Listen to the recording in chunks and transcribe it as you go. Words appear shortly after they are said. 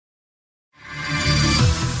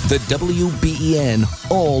The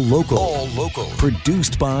WBEN All Local. All Local.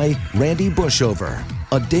 Produced by Randy Bushover.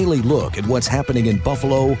 A daily look at what's happening in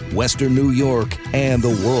Buffalo, Western New York, and the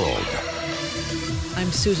world.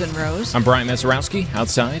 I'm Susan Rose. I'm Brian Mazurowski.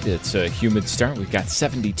 Outside, it's a humid start. We've got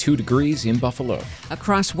 72 degrees in Buffalo.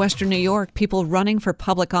 Across Western New York, people running for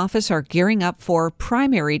public office are gearing up for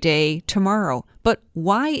primary day tomorrow. But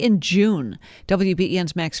why in June?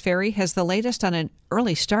 WBEN's Max Ferry has the latest on an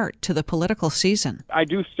early start to the political season. I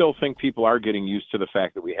do still think people are getting used to the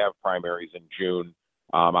fact that we have primaries in June.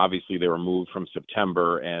 Obviously, they were moved from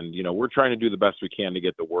September, and, we're trying to do the best we can to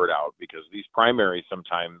get the word out because these primaries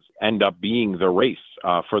sometimes end up being the race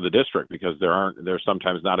for the district because there's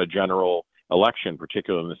sometimes not a general election,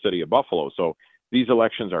 particularly in the city of Buffalo. So these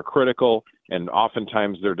elections are critical, and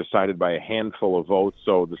oftentimes they're decided by a handful of votes.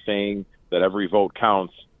 So the saying that every vote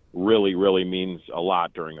counts really, really means a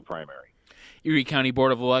lot during a primary. Erie County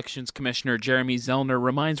Board of Elections Commissioner Jeremy Zellner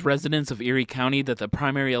reminds residents of Erie County that the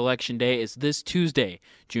primary election day is this Tuesday,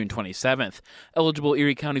 June 27th. Eligible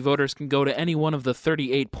Erie County voters can go to any one of the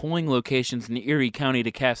 38 polling locations in Erie County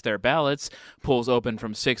to cast their ballots. Polls open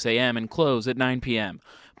from 6 a.m. and close at 9 p.m.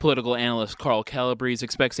 Political analyst Carl Calbrese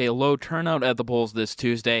expects a low turnout at the polls this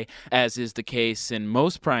Tuesday, as is the case in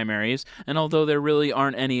most primaries, and although there really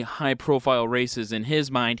aren't any high-profile races in his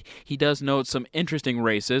mind, he does note some interesting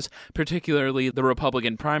races, particularly the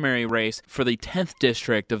Republican primary race for the 10th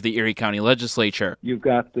district of the Erie County Legislature. You've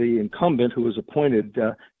got the incumbent who was appointed,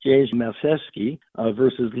 James Malceski,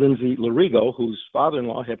 versus Lindsay Larigo, whose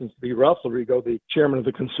father-in-law happens to be Ralph Larigo, the chairman of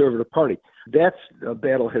the Conservative Party. That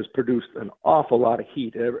battle has produced an awful lot of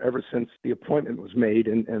heat ever since the appointment was made,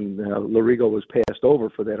 and Larigo was passed over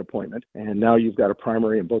for that appointment. And now you've got a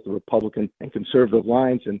primary in both the Republican and Conservative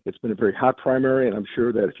lines, and it's been a very hot primary, and I'm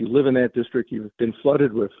sure that if you live in that district, you've been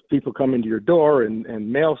flooded with people coming to your door and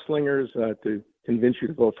mail slingers to convince you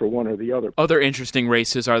to vote for one or the other. Other interesting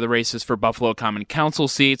races are the races for Buffalo Common Council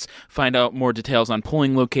seats. Find out more details on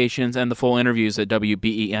polling locations and the full interviews at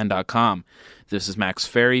WBEN.com. This is Max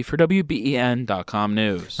Ferry for WBEN.com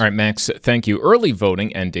News. All right, Max, thank you. Early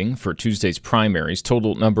voting ending for Tuesday's primaries.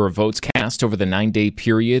 Total number of votes cast over the 9-day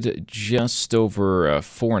period, just over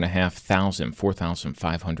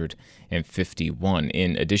 4,551.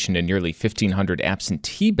 In addition to nearly 1,500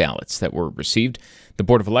 absentee ballots that were received, the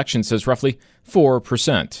Board of Elections says roughly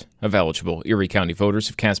 4% of eligible Erie County voters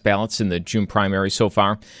have cast ballots in the June primary so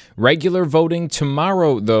far. Regular voting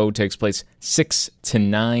tomorrow, though, takes place 6 to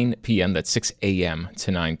 9 p.m. That's 6 a.m.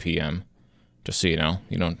 to 9 p.m. Just so you know,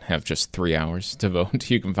 you don't have just 3 hours to vote.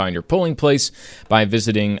 You can find your polling place by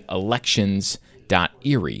visiting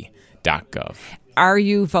elections.erie.gov. Are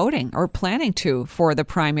you voting or planning to for the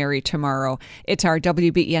primary tomorrow? It's our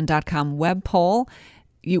WBEN.com web poll.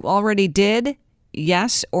 You already did?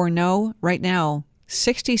 Yes or no? Right now,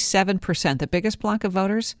 67%, the biggest block of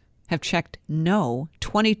voters, have checked no.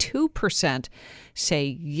 22%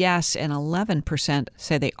 say yes, and 11%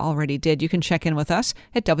 say they already did. You can check in with us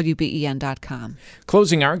at WBEN.com.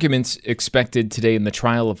 Closing arguments expected today in the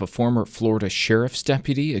trial of a former Florida sheriff's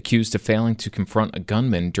deputy accused of failing to confront a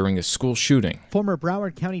gunman during a school shooting. Former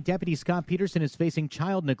Broward County Deputy Scott Peterson is facing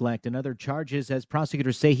child neglect and other charges as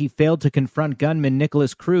prosecutors say he failed to confront gunman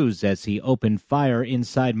Nicholas Cruz as he opened fire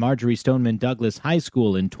inside Marjorie Stoneman Douglas High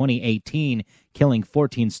School in 2018, killing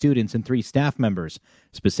 14 students and 3 staff members.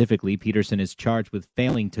 Specifically, Peterson is charged with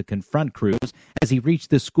failing to confront Cruz as he reached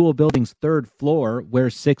the school building's 3rd floor where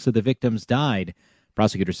 6 of the victims died.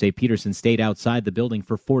 Prosecutors say Peterson stayed outside the building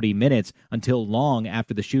for 40 minutes until long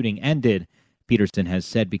after the shooting ended. Peterson has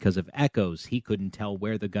said because of echoes, he couldn't tell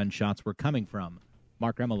where the gunshots were coming from.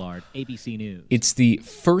 Mark Remillard, ABC News. It's the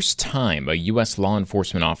first time a U.S. law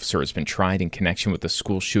enforcement officer has been tried in connection with a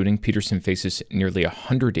school shooting. Peterson faces nearly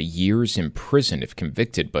 100 years in prison if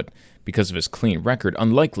convicted, but because of his clean record,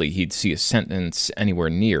 unlikely he'd see a sentence anywhere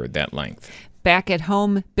near that length. Back at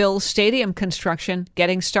home, Bills Stadium construction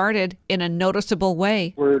getting started in a noticeable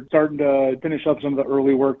way. We're starting to finish up some of the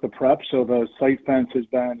early work, the prep, so the site fence has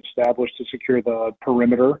been established to secure the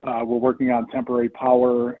perimeter. We're working on temporary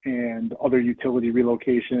power and other utility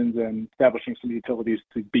relocations and establishing some utilities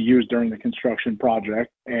to be used during the construction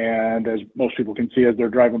project. And as most people can see as they're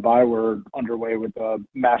driving by, we're underway with the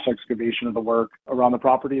mass excavation of the work around the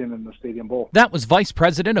property and in the Stadium Bowl. That was Vice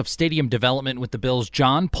President of Stadium Development with the Bills,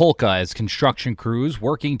 John Polka, as construction construction crews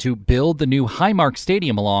working to build the new Highmark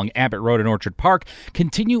Stadium along Abbott Road in Orchard Park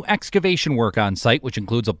continue excavation work on site, which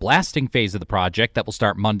includes a blasting phase of the project that will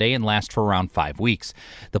start Monday and last for around 5 weeks.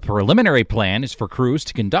 The preliminary plan is for crews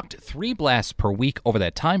to conduct 3 blasts per week over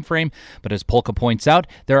that time frame, but as Polka points out,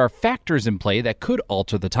 there are factors in play that could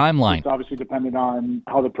alter the timeline. It's obviously dependent on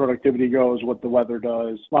how the productivity goes, what the weather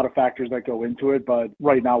does, a lot of factors that go into it, but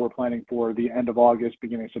right now we're planning for the end of August,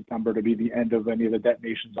 beginning of September to be the end of any of the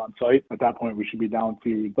detonations on site. At that point, we should be down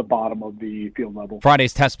to the bottom of the field level.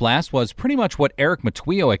 Friday's test blast was pretty much what Eric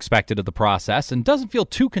Matuio expected of the process and doesn't feel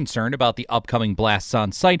too concerned about the upcoming blasts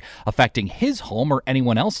on site affecting his home or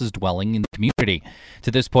anyone else's dwelling in the community. To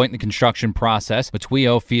this point in the construction process,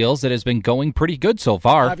 Matuio feels it has been going pretty good so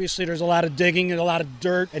far. Obviously, there's a lot of digging and a lot of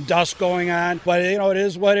dirt and dust going on, but it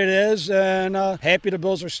is what it is, and happy the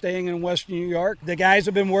Bills are staying in Western New York. The guys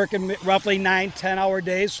have been working roughly 9-10-hour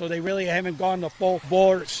days, so they really haven't gone the full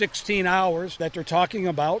bore 16 hours that they're talking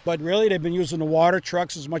about, but really they've been using the water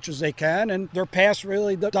trucks as much as they can, and they're past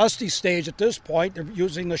really the dusty stage at this point. They're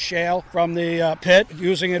using the shale from the pit,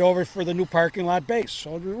 using it over for the new parking lot base.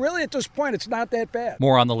 So really at this point, it's not that bad.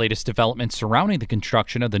 More on the latest developments surrounding the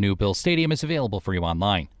construction of the new Bill Stadium is available for you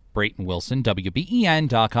online. Brayton Wilson,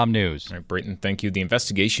 WBEN.com News. All right, Brayton, thank you. The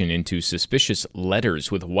investigation into suspicious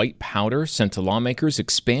letters with white powder sent to lawmakers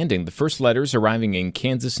expanding. The first letters arriving in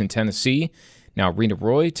Kansas and Tennessee. Now, Rena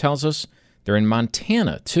Roy tells us they're in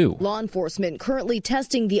Montana, too. Law enforcement currently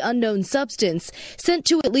testing the unknown substance sent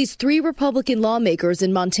to at least 3 Republican lawmakers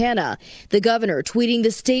in Montana. The governor tweeting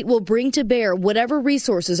the state will bring to bear whatever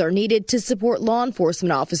resources are needed to support law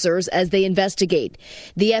enforcement officers as they investigate.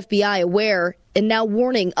 The FBI aware and now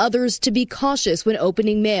warning others to be cautious when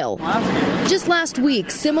opening mail. Just last week,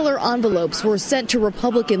 similar envelopes were sent to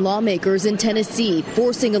Republican lawmakers in Tennessee,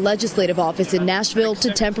 forcing a legislative office in Nashville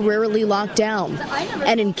to temporarily lock down.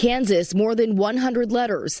 And in Kansas, more than 100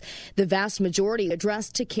 letters, the vast majority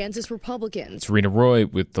addressed to Kansas Republicans. It's Rena Roy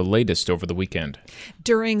with the latest over the weekend.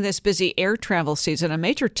 During this busy air travel season, a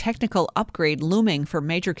major technical upgrade looming for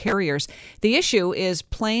major carriers. The issue is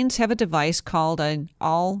planes have a device called an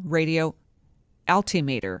all-radio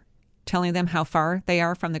altimeter, telling them how far they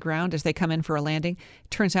are from the ground as they come in for a landing.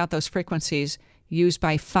 Turns out those frequencies used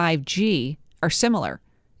by 5G are similar.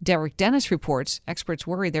 Derek Dennis reports experts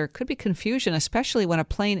worry there could be confusion, especially when a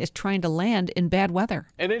plane is trying to land in bad weather.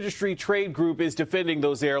 An industry trade group is defending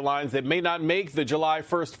those airlines that may not make the July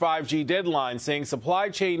 1st 5G deadline, saying supply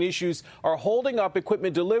chain issues are holding up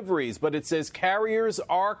equipment deliveries, but it says carriers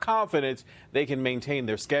are confident they can maintain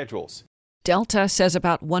their schedules. Delta says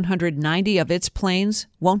about 190 of its planes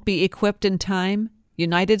won't be equipped in time.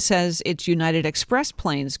 United says its United Express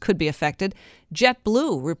planes could be affected.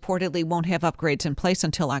 JetBlue reportedly won't have upgrades in place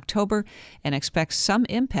until October and expects some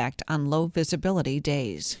impact on low visibility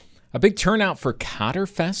days. A big turnout for Cotter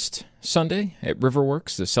Fest Sunday at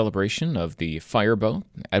Riverworks, the celebration of the fireboat,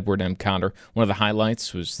 Edward M. Cotter. One of the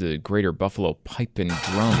highlights was the Greater Buffalo Pipe and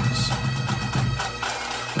Drums.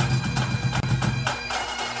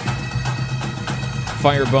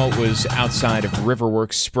 Fireboat was outside of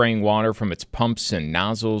Riverworks spraying water from its pumps and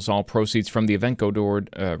nozzles. All proceeds from the event go toward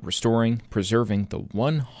preserving the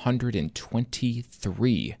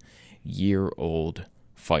 123-year-old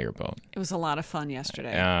fireboat. It was a lot of fun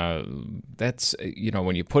yesterday. That's,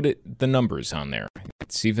 when you put the numbers on there,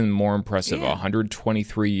 it's even more impressive. Yeah.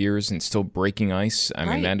 123 years and still breaking ice. I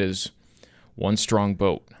mean, that is one strong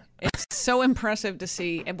boat. It's so impressive to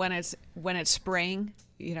see when it's spraying.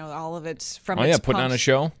 All of it's from its pumps. Putting on a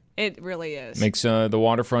show. It really is. Makes the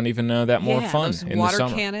waterfront even that more fun those in water the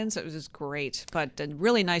summer. Cannons, it was just great. But a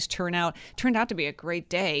really nice turnout. Turned out to be a great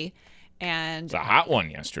day. And it's a hot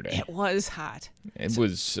one yesterday. It was hot. It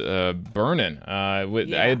was burning. I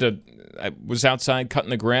was outside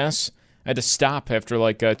cutting the grass. I had to stop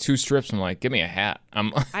after 2 strips. I'm like, give me a hat. I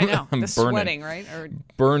know. I'm burning. Sweating, right?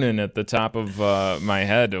 Burning at the top of my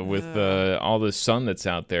head with all the sun that's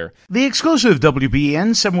out there. The exclusive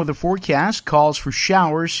WBN 7 weather forecast calls for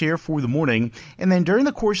showers here for the morning, and then during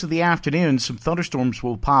the course of the afternoon, some thunderstorms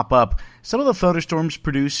will pop up. Some of the thunderstorms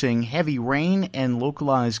producing heavy rain and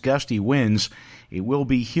localized gusty winds. It will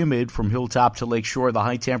be humid from hilltop to lakeshore, the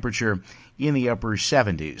high temperature in the upper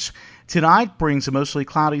 70s. Tonight brings a mostly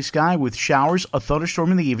cloudy sky with showers, a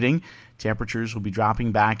thunderstorm in the evening. Temperatures will be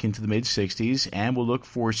dropping back into the mid-60s, and we'll look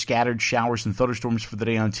for scattered showers and thunderstorms for the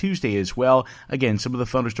day on Tuesday as well. Again, some of the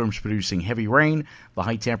thunderstorms producing heavy rain, the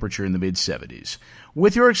high temperature in the mid-70s.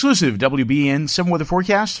 With your exclusive WBN 7 weather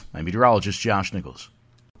forecast, I'm meteorologist Josh Nichols.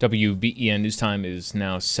 WBEN News Time is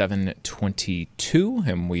now 7:22,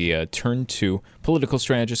 and we turn to political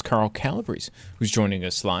strategist Carl Calbrese, who's joining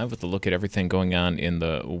us live with a look at everything going on in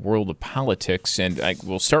the world of politics. And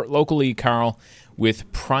we'll start locally, Carl,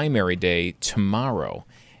 with primary day tomorrow.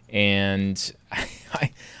 And I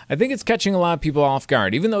think it's catching a lot of people off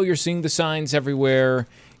guard. Even though you're seeing the signs everywhere,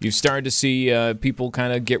 you've started to see people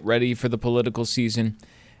kind of get ready for the political season.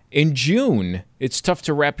 In June, it's tough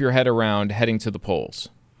to wrap your head around heading to the polls.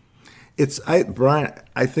 Brian,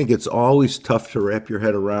 I think it's always tough to wrap your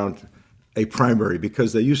head around a primary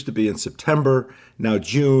because they used to be in September, now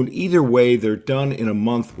June. Either way, they're done in a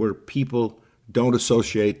month where people don't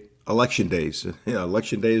associate election days.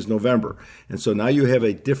 Election day is November. And so now you have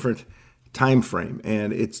a different time frame.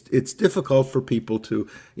 And it's difficult for people to,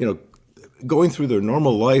 going through their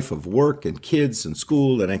normal life of work and kids and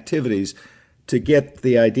school and activities to get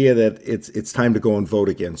the idea that it's time to go and vote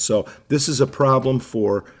again. So this is a problem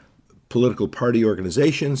for political party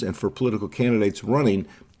organizations and for political candidates running,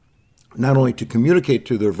 not only to communicate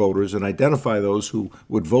to their voters and identify those who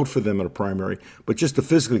would vote for them in a primary, but just to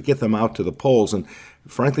physically get them out to the polls. And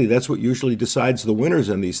frankly, that's what usually decides the winners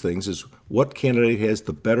in these things, is what candidate has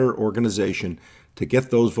the better organization to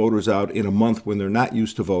get those voters out in a month when they're not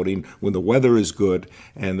used to voting, when the weather is good,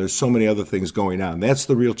 and there's so many other things going on. That's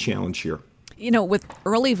the real challenge here. With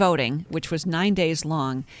early voting, which was 9 days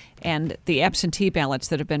long, and the absentee ballots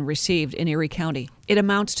that have been received in Erie County, it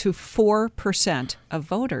amounts to 4% of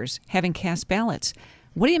voters having cast ballots.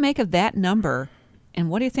 What do you make of that number, and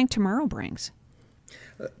what do you think tomorrow brings?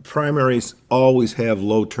 Primaries always have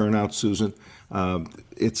low turnout, Susan.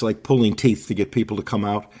 It's like pulling teeth to get people to come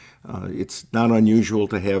out. It's not unusual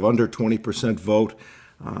to have under 20% vote.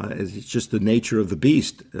 It's just the nature of the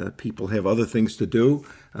beast. People have other things to do.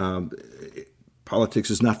 Politics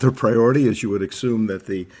is not their priority, as you would assume that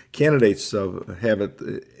the candidates have it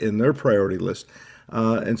in their priority list.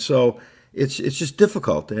 And so it's just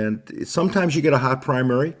difficult. And sometimes you get a hot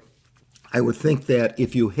primary. I would think that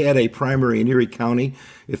if you had a primary in Erie County,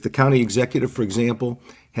 if the county executive, for example,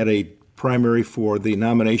 had a primary for the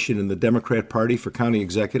nomination in the Democrat Party for county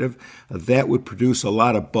executive, that would produce a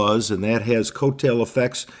lot of buzz, and that has coattail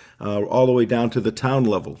effects all the way down to the town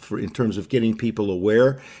level in terms of getting people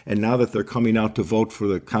aware. And now that they're coming out to vote for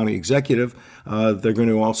the county executive, they're going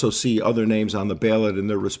to also see other names on the ballot in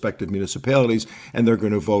their respective municipalities, and they're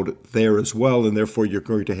going to vote there as well, and therefore you're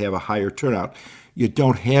going to have a higher turnout. You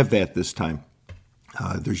don't have that this time.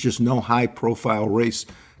 There's just no high-profile race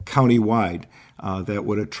countywide that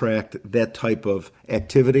would attract that type of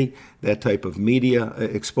activity, that type of media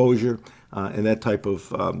exposure, and that type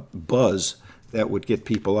of buzz that would get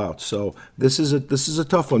people out. So this is a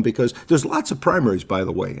tough one because there's lots of primaries, by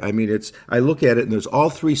the way. I mean, I look at it, and there's all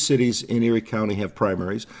 3 cities in Erie County have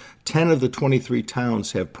primaries. 10 of the 23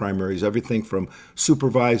 towns have primaries, everything from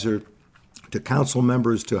supervisor to council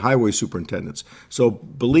members to highway superintendents. So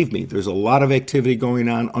believe me, there's a lot of activity going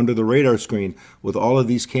on under the radar screen with all of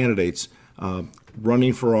these candidates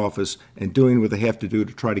running for office and doing what they have to do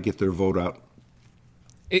to try to get their vote out.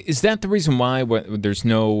 Is that the reason why there's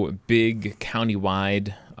no big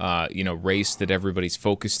countywide, race that everybody's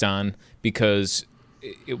focused on? Because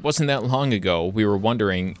it wasn't that long ago we were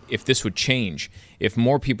wondering if this would change, if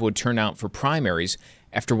more people would turn out for primaries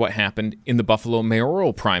after what happened in the Buffalo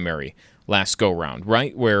mayoral primary last go-round,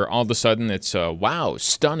 right? Where all of a sudden it's, wow,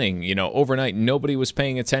 stunning, overnight nobody was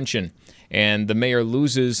paying attention. And the mayor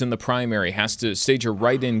loses in the primary, has to stage a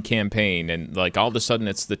write-in campaign, and all of a sudden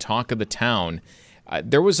it's the talk of the town.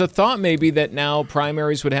 There was a thought maybe that now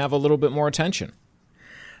primaries would have a little bit more attention.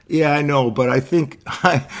 Yeah, I know, but I think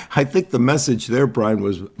the message there, Brian,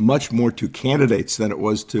 was much more to candidates than it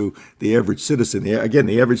was to the average citizen. Again,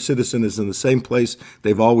 the average citizen is in the same place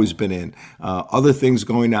they've always been in. Other things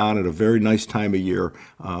going on at a very nice time of year,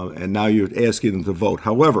 and now you're asking them to vote.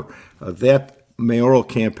 However, that mayoral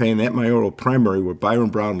campaign, that mayoral primary where Byron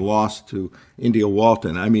Brown lost to India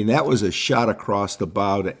Walton, I mean, that was a shot across the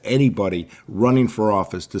bow to anybody running for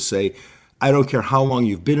office to say, I don't care how long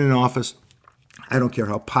you've been in office, I don't care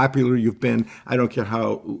how popular you've been, I don't care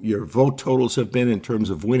how your vote totals have been in terms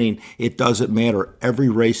of winning, it doesn't matter. Every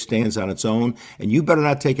race stands on its own, and you better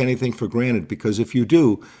not take anything for granted, because if you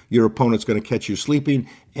do, your opponent's going to catch you sleeping,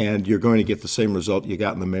 and you're going to get the same result you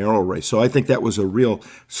got in the mayoral race. So I think that was a real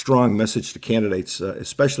strong message to candidates,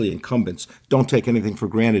 especially incumbents. Don't take anything for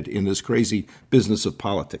granted in this crazy business of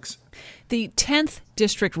politics. The 10th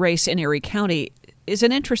district race in Erie County is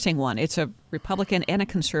an interesting one. It's a Republican and a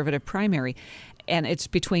conservative primary, and it's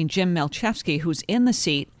between Jim Malchevsky, who's in the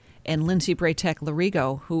seat, and Lindsay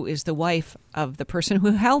Braytek-Larigo, who is the wife of the person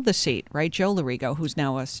who held the seat, right? Joe Larigo, who's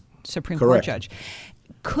now a Supreme Court judge.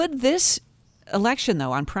 Could this election,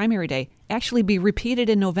 though, on primary day, actually be repeated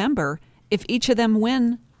in November if each of them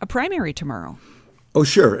win a primary tomorrow? Oh,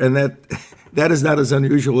 sure. And that is not as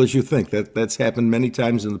unusual as you think. That's happened many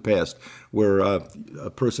times in the past, where a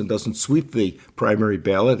person doesn't sweep the primary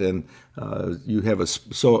ballot, and you have a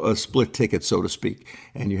split ticket, so to speak,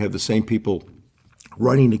 and you have the same people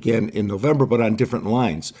running again in November, but on different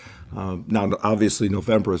lines. Now, obviously,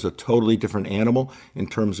 November is a totally different animal in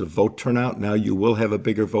terms of vote turnout. Now you will have a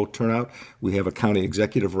bigger vote turnout. We have a county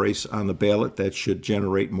executive race on the ballot that should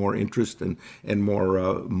generate more interest and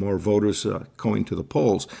more voters going to the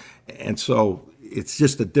polls. And so it's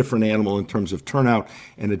just a different animal in terms of turnout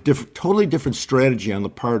and a totally different strategy on the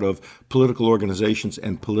part of political organizations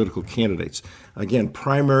and political candidates. Again,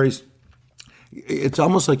 primaries, it's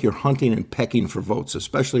almost like you're hunting and pecking for votes,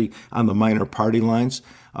 especially on the minor party lines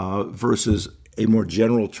versus a more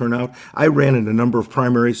general turnout. I ran in a number of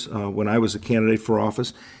primaries when I was a candidate for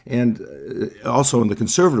office, and also in the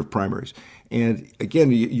conservative primaries. And again,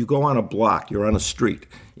 you go on a block, you're on a street.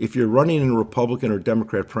 If you're running in a Republican or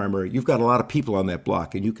Democrat primary, you've got a lot of people on that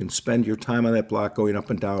block, and you can spend your time on that block going up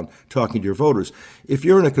and down talking to your voters. If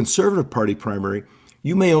you're in a conservative party primary,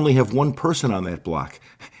 you may only have one person on that block,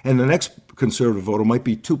 and the next conservative voter might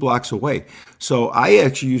be 2 blocks away. So I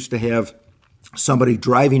actually used to have somebody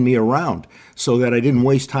driving me around so that I didn't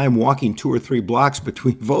waste time walking 2 or 3 blocks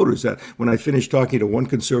between voters. That when I finished talking to one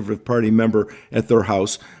Conservative Party member at their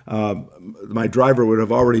house, my driver would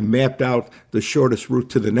have already mapped out the shortest route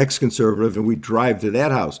to the next conservative, and we'd drive to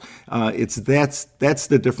that house. That's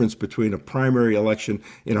the difference between a primary election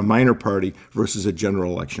in a minor party versus a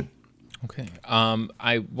general election. Okay.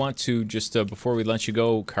 I want to just, before we let you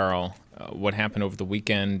go, Carl, what happened over the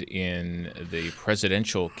weekend in the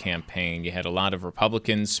presidential campaign. You had a lot of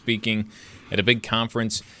Republicans speaking at a big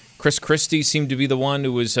conference. Chris Christie seemed to be the one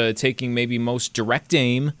who was taking maybe most direct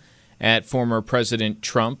aim at former President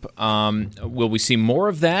Trump. Will we see more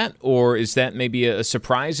of that, or is that maybe a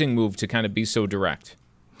surprising move to kind of be so direct?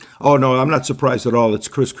 Oh, no, I'm not surprised at all. It's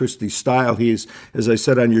Chris Christie's style. He's, as I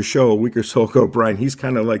said on your show a week or so ago, Brian, he's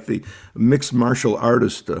kind of like the mixed martial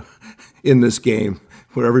artist in this game,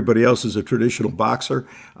 where everybody else is a traditional boxer.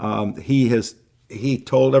 He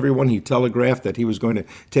told everyone, he telegraphed that he was going to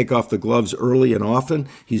take off the gloves early and often.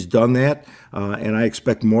 He's done that, and I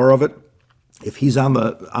expect more of it. If he's on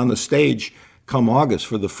the stage come August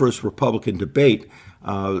for the first Republican debate,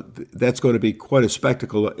 that's going to be quite a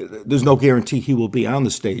spectacle. There's no guarantee he will be on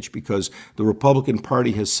the stage because the Republican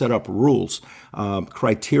Party has set up rules,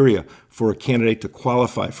 criteria for a candidate to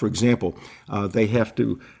qualify. For example, they have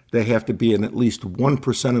to be in at least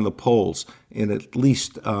 1% in the polls in at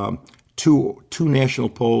least two national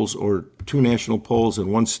polls or 2 national polls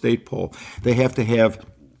and 1 state poll. They have to have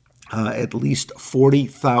at least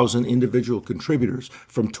 40,000 individual contributors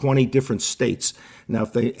from 20 different states. Now,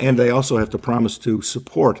 they also have to promise to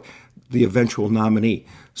support the eventual nominee.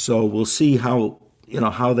 So we'll see how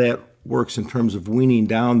that works in terms of weaning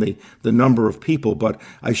down the number of people. But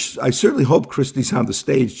I certainly hope Christie's on the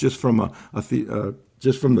stage just from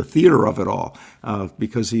the theater of it all,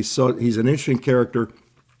 because he's an interesting character.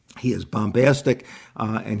 He is bombastic,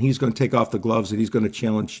 and he's going to take off the gloves and he's going to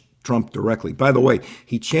challenge Trump directly. By the way,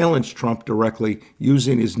 he challenged Trump directly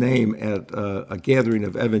using his name at a gathering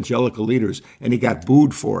of evangelical leaders, and he got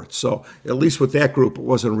booed for it. So at least with that group, it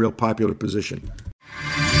wasn't a real popular position.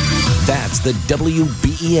 That's the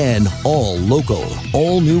WBEN All Local.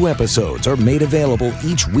 All new episodes are made available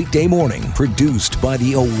each weekday morning, produced by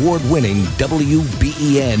the award-winning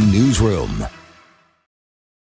WBEN Newsroom.